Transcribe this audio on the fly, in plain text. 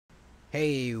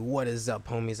Hey, what is up,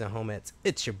 homies and homettes?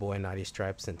 It's your boy Naughty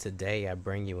Stripes, and today I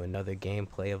bring you another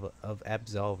gameplay of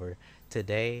Absolver.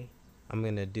 Today, I'm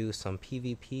gonna do some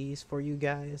PvPs for you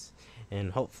guys,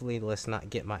 and hopefully let's not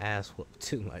get my ass whooped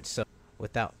too much. So,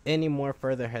 without any more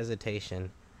further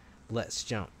hesitation, let's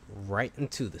jump right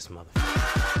into this motherfucker.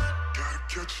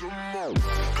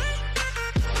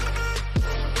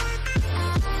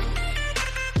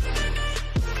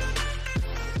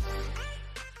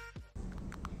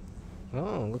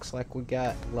 Oh, looks like we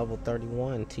got level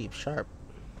 31 T-Sharp.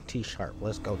 T-Sharp,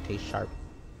 let's go T-Sharp.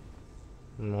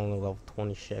 I'm only level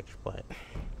 26, but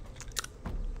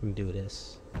we can do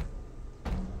this.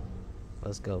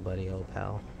 Let's go, buddy, old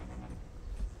pal.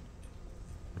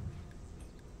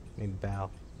 Maybe bow.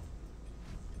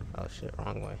 Oh shit,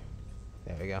 wrong way.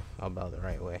 There we go. I'll bow the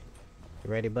right way.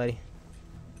 You ready, buddy?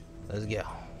 Let's go.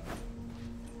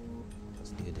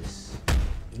 Let's do this.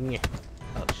 Yeah.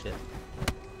 Oh shit.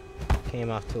 Came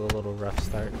off to a little rough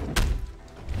start.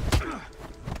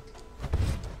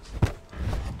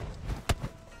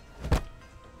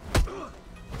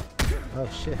 Oh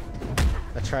shit.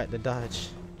 I tried to dodge,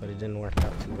 but it didn't work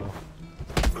out too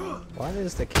well. Why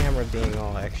is the camera being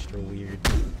all extra weird?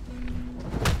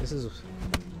 This is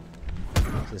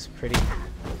pretty...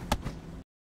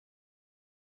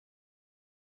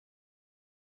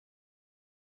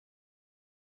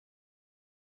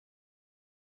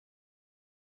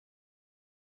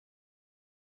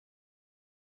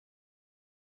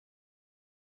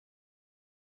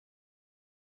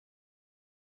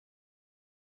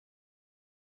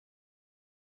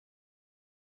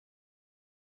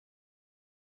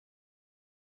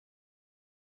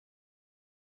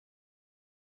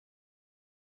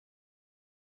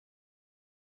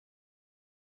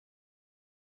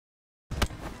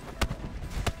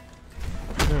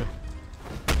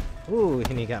 Ooh,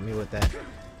 and he got me with that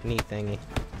knee thingy.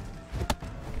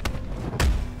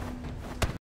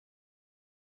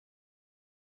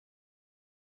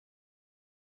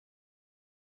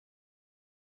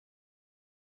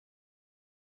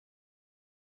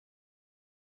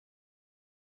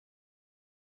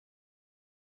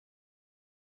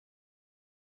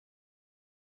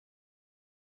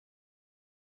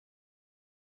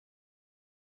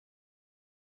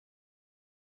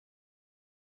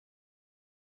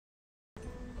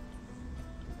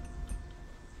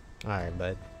 Alright,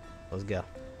 bud. Let's go.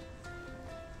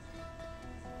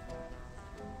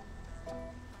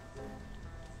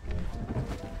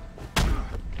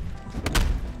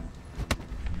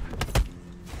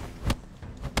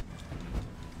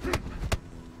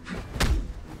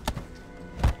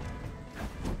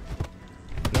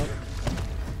 Nope.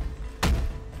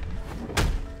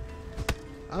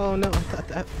 Oh no, I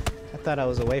thought I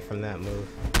was away from that move.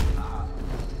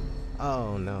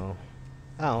 Oh no.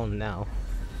 Oh no.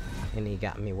 And he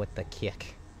got me with the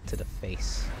kick to the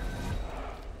face.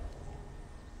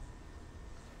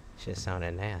 Shit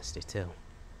sounded nasty too.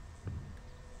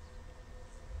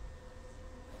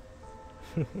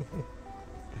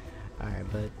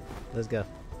 Alright, bud. Let's go.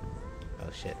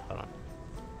 Oh shit, hold on.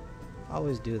 I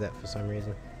always do that for some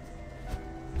reason.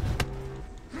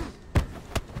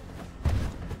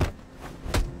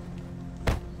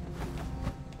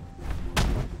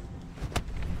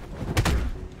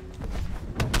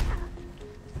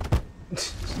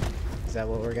 Is that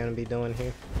what we're gonna be doing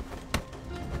here?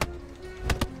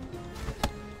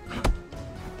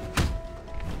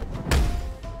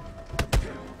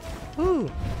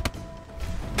 Woo!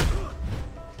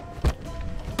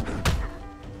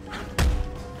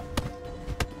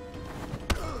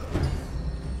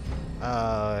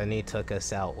 And he took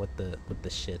us out with the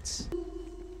shits.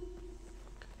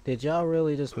 Did y'all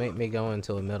really just make me go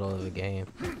into the middle of the game?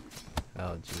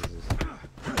 Oh Jesus.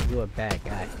 You a bad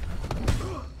guy.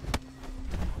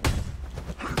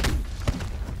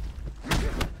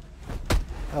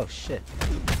 Oh shit.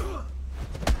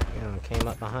 Came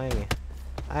up behind me.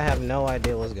 I have no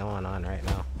idea what's going on right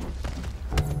now.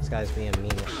 This guy's being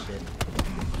mean as shit.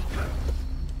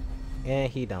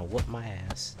 And he done whooped my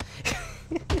ass.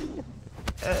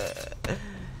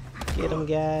 Get him,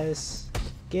 guys.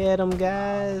 Get him,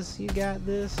 guys. You got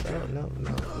this. Oh, no,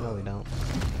 we don't.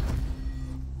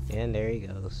 And there he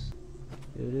goes.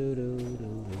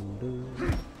 Do-do-do-do-do-do.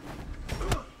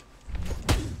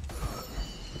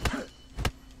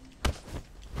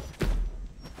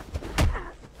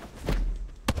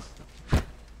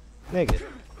 Nigga.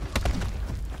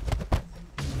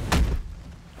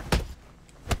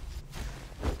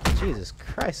 Jesus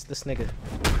Christ, this nigga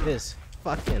is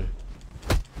fucking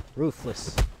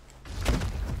ruthless.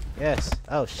 Yes.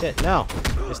 Oh shit, no.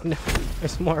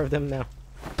 There's more of them now.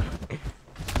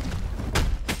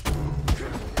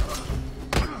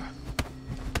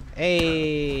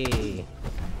 Hey!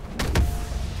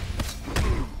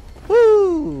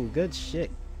 Woo! Good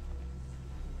shit.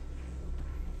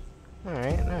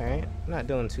 Alright, alright. Not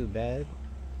doing too bad.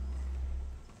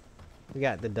 We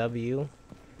got the W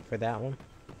for that one.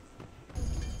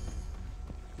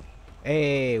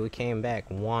 Hey, we came back.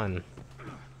 Won.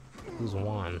 Who's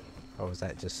won? Or was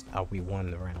that just we won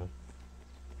the round?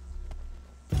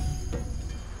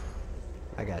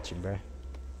 I got you, bruh.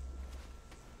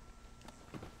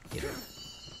 Get it.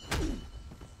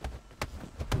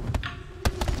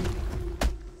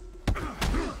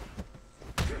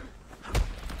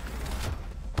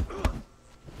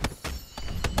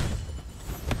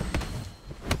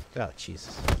 Oh,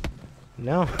 Jesus.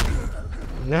 No.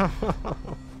 No.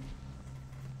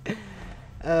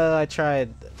 I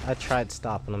tried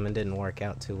stopping them and didn't work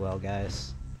out too well,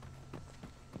 guys.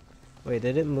 Wait,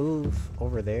 did it move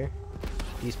over there?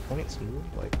 These points move?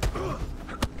 Like...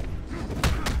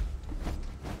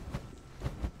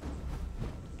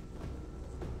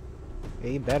 Yeah,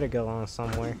 you better go on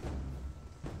somewhere.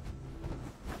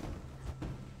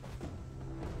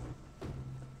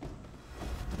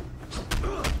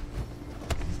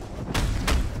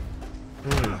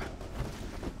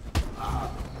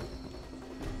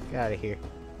 Get out of here.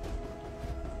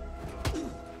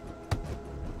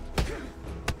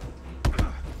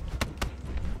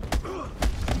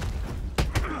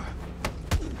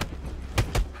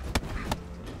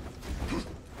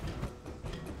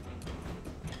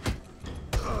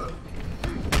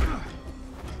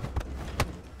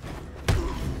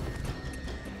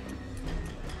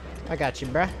 I got you,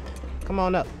 bruh. Come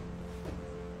on up.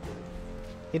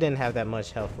 He didn't have that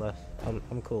much health left.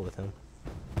 I'm cool with him.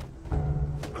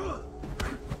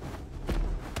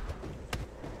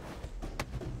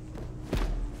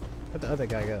 Where'd the other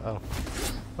guy go? Oh.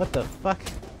 What the fuck?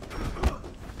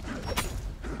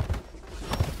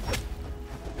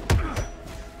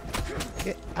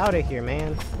 Get out of here,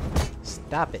 man.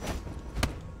 Stop it.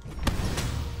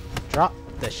 Drop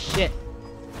the shit.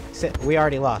 We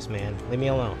already lost, man. Leave me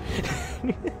alone.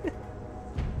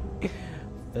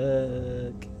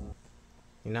 Fuck.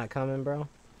 You're not coming, bro?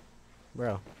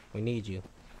 Bro, we need you.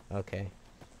 Okay.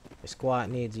 Your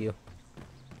squad needs you.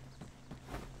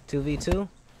 2v2?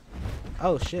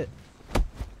 Oh, shit.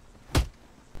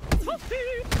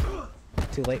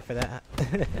 Too late for that.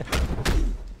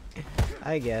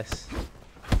 I guess.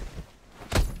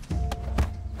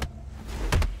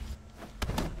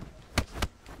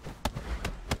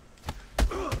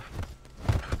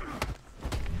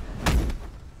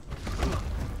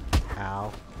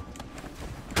 Ow.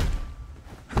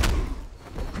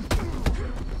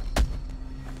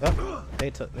 Oh,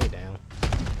 they took me down.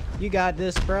 You got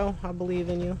this, bro. I believe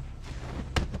in you.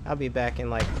 I'll be back in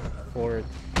like 4,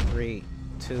 3,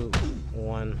 2,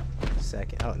 1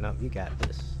 second. Oh, no, you got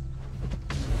this.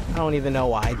 I don't even know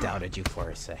why I doubted you for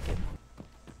a second.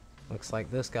 Looks like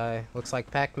this guy. Looks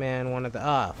like Pac-Man, one of the...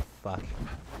 Ah, fuck.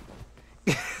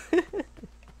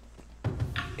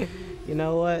 You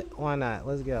know what? Why not?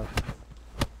 Let's go.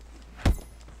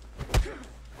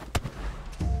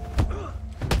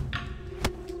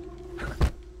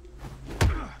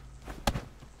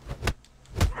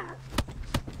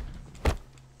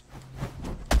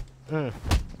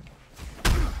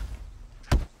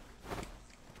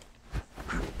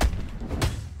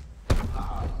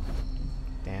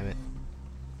 Damn it.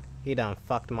 He done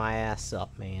fucked my ass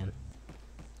up, man.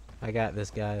 I got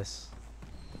this, guys.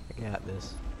 I got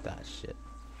this. Ah, shit.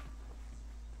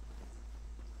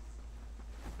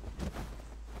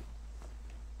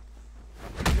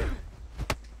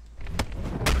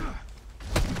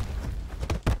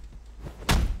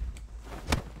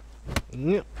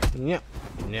 No, no,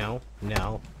 no,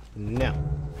 no, no.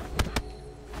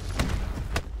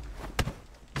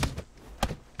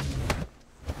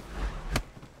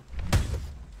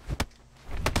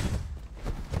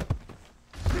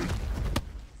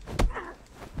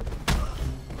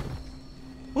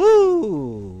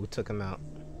 Woo! Took him out.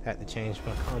 Had to change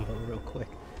my combo real quick.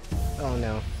 Oh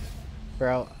no.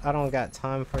 Bro, I don't got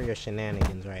time for your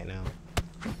shenanigans right now.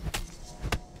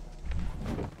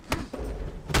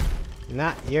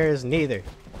 Not yours neither.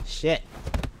 Shit.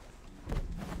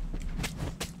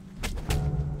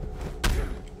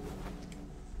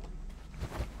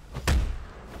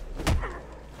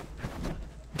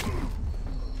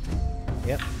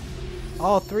 Yep.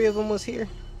 All 3 of them was here.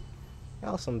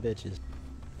 Y'all some bitches.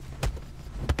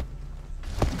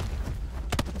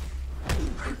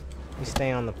 You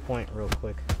stay on the point real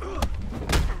quick.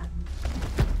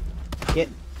 Get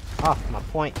off my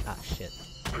point. Ah, shit.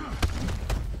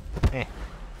 Eh.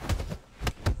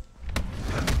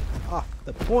 Off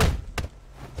the point.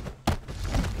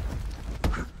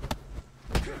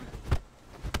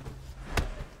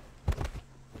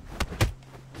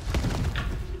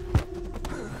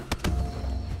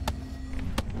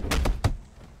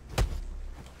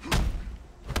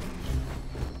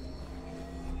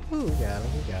 got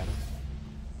him. We got him.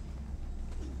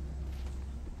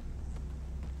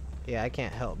 Yeah, I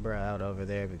can't help bro out over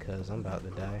there because I'm about to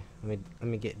die. Let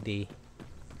me get D,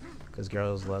 because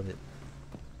girls love it.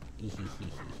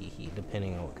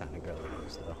 Depending on what kind of girl it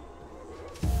is, though.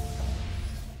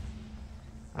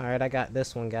 Alright, I got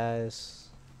this one, guys.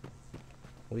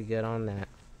 We good on that.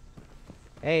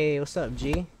 Hey, what's up,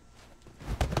 G?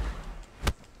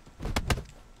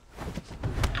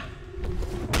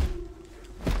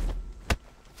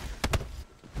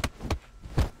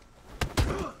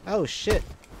 Oh, shit.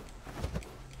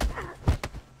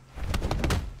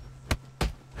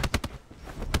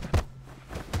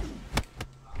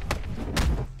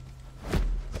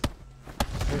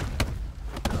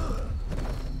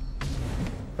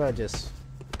 Bro, just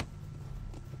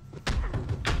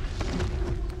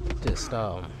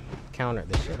countered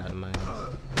the shit out of my ass.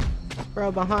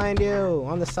 Bro, behind you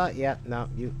on the side. Yeah, no,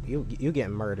 you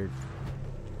getting murdered.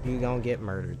 You gonna get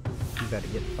murdered. You better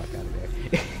get the fuck out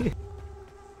of there.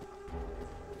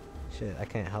 Shit, I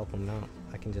can't help him now.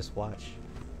 I can just watch.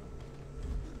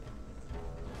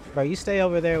 Bro, you stay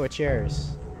over there with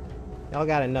yours. Y'all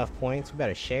got enough points. We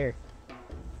better share.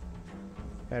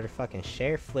 Better fucking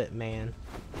share, flip man.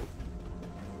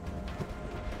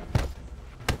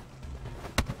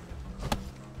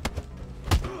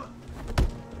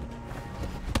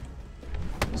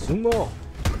 Sumo.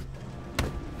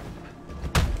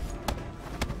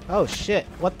 Oh shit,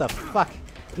 what the fuck?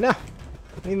 No!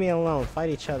 Leave me alone. Fight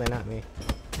each other, not me.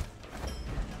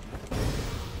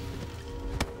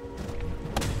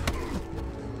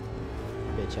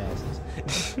 Bitch asses.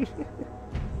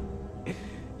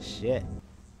 Shit.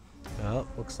 Oh,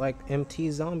 looks like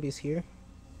MT zombies here.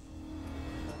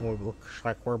 Looks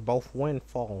like we're both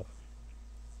windfall.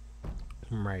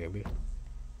 Maybe.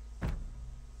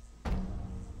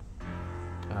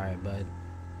 Alright, bud.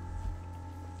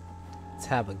 Let's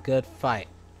have a good fight.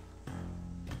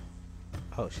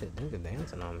 Oh shit, nigga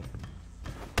dancing on me.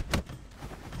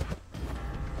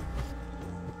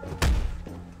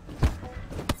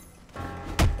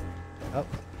 Oh.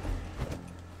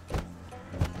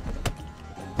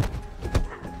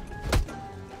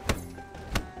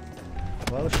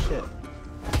 Oh shit.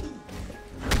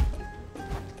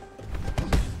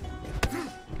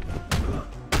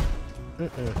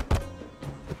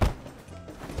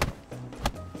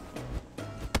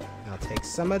 I'll take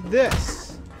some of this.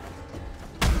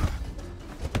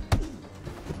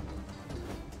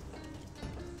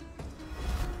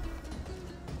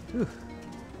 Whew.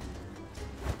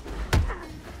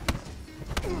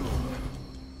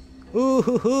 Ooh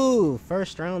hoo hoo!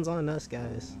 First round's on us,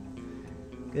 guys.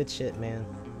 Good shit, man.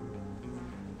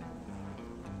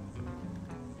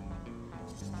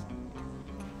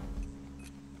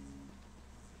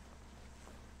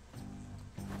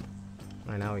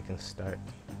 Alright, now we can start.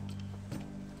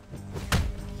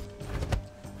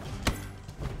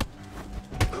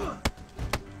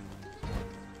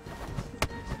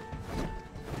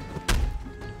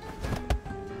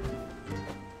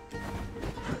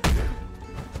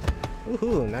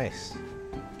 Woohoo, nice.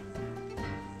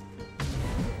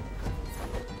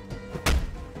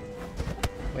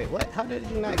 Wait, what? How did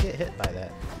you not get hit by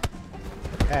that?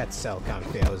 That's so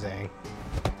confusing.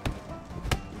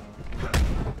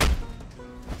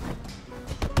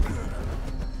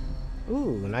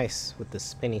 Ooh, nice with the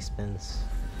spinny spins.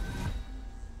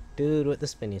 Dude with the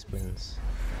spinny spins.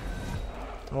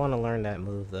 I want to learn that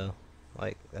move though.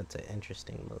 Like, that's an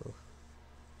interesting move.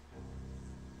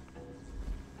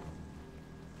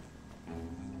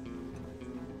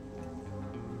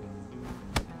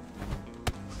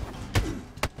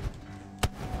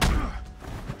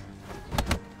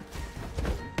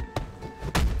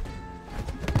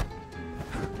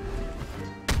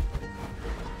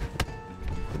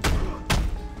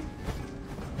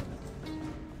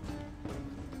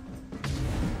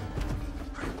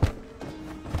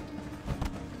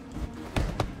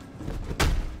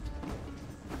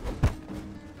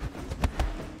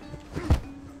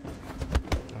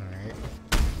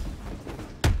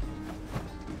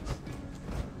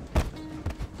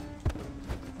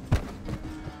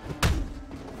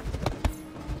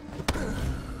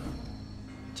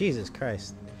 Jesus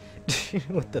Christ.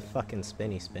 With the fucking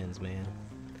spinny spins, man.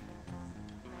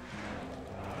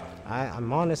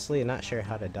 I'm honestly not sure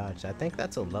how to dodge. I think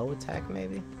that's a low attack,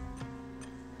 maybe?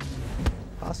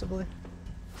 Possibly?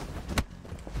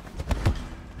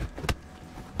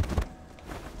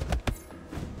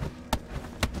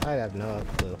 I have no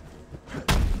clue.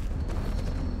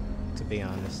 To be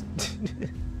honest.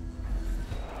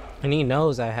 And he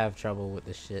knows I have trouble with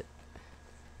this shit.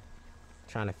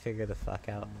 Trying to figure the fuck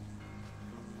out.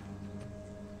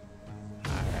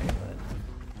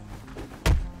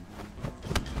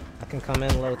 can come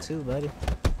in low too, buddy.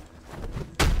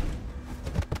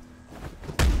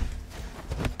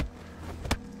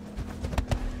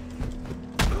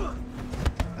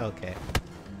 Okay.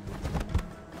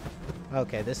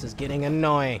 Okay, this is getting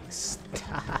annoying.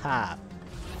 Stop.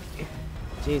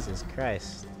 Jesus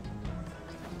Christ.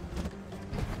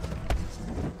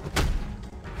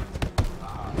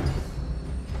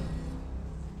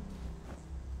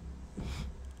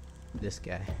 This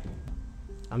guy.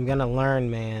 I'm gonna learn,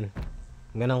 man.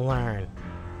 I'm gonna learn.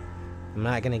 I'm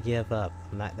not gonna give up.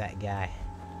 I'm not that guy.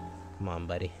 Come on,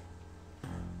 buddy.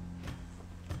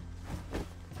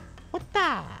 What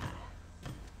the?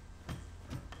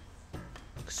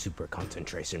 Super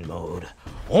concentration mode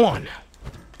on.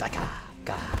 Daka,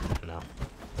 ga, no.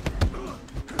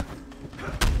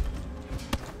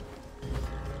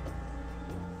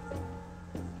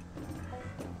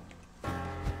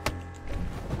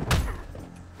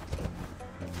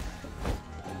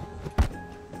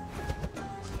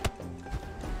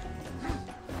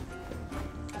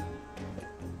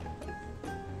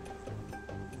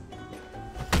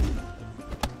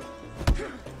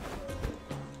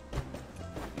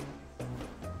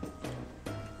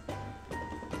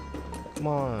 Come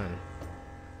on.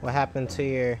 What happened to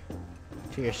your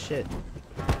shit?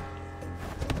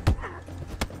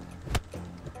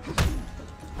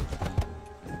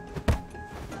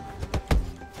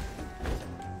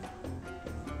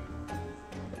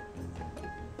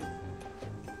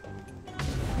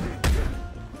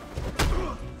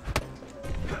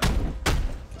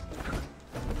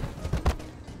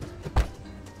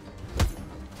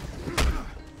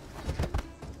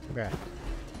 Bruh.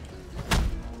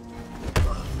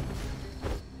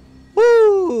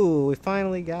 Woo! We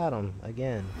finally got him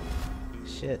again.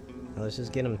 Shit. Now let's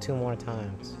just get him 2 more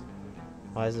times.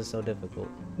 Why is this so difficult?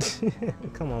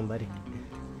 Come on, buddy.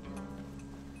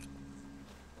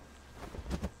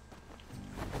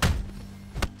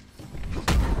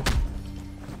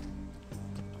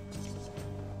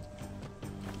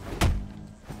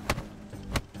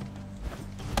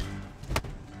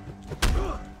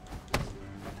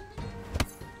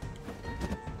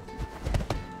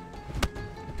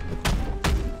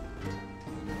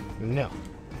 No.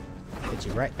 Hit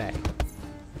you right back.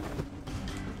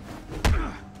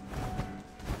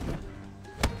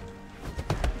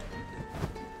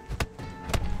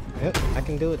 Yep, I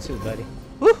can do it too, buddy.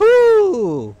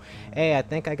 Woohoo! Hey, I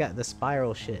think I got the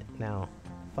spiral shit now.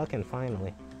 Fucking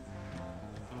finally.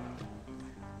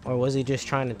 Or was he just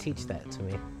trying to teach that to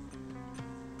me?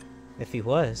 If he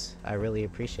was, I really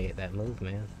appreciate that move,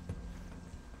 man.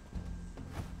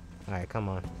 Alright, come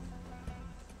on.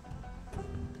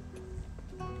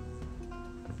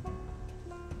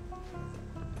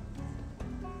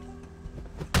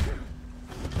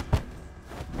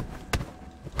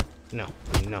 No,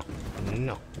 no,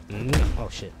 no, no. Oh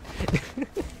shit.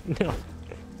 No.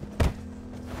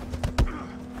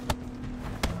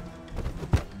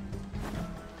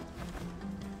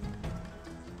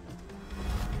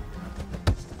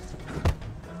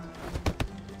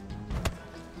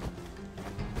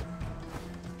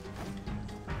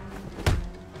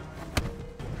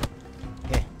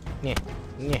 Yeah,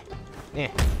 yeah,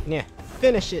 yeah, yeah.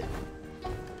 Finish it.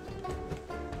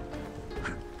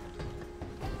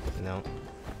 No.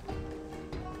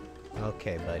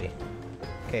 Okay, buddy.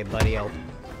 Okay, buddy. Oh,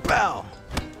 bow.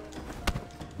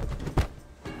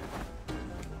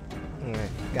 Alright,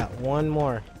 got one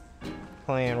more.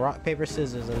 Playing rock, paper,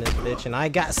 scissors in this bitch, and I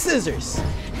got scissors.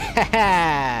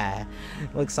 Haha.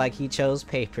 Looks like he chose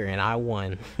paper, and I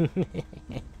won.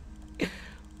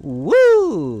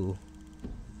 Woo!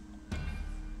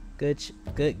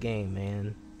 Good game,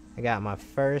 man. I got my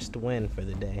first win for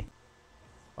the day.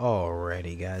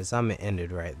 Alrighty guys, I'm gonna end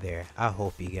it right there. I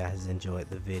hope you guys enjoyed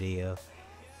the video.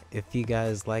 If you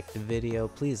guys liked the video,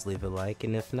 please leave a like,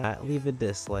 and if not, leave a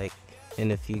dislike.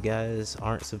 And if you guys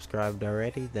aren't subscribed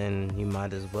already, then you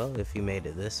might as well if you made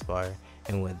it this far.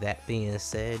 And with that being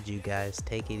said, you guys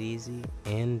take it easy,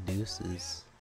 and deuces.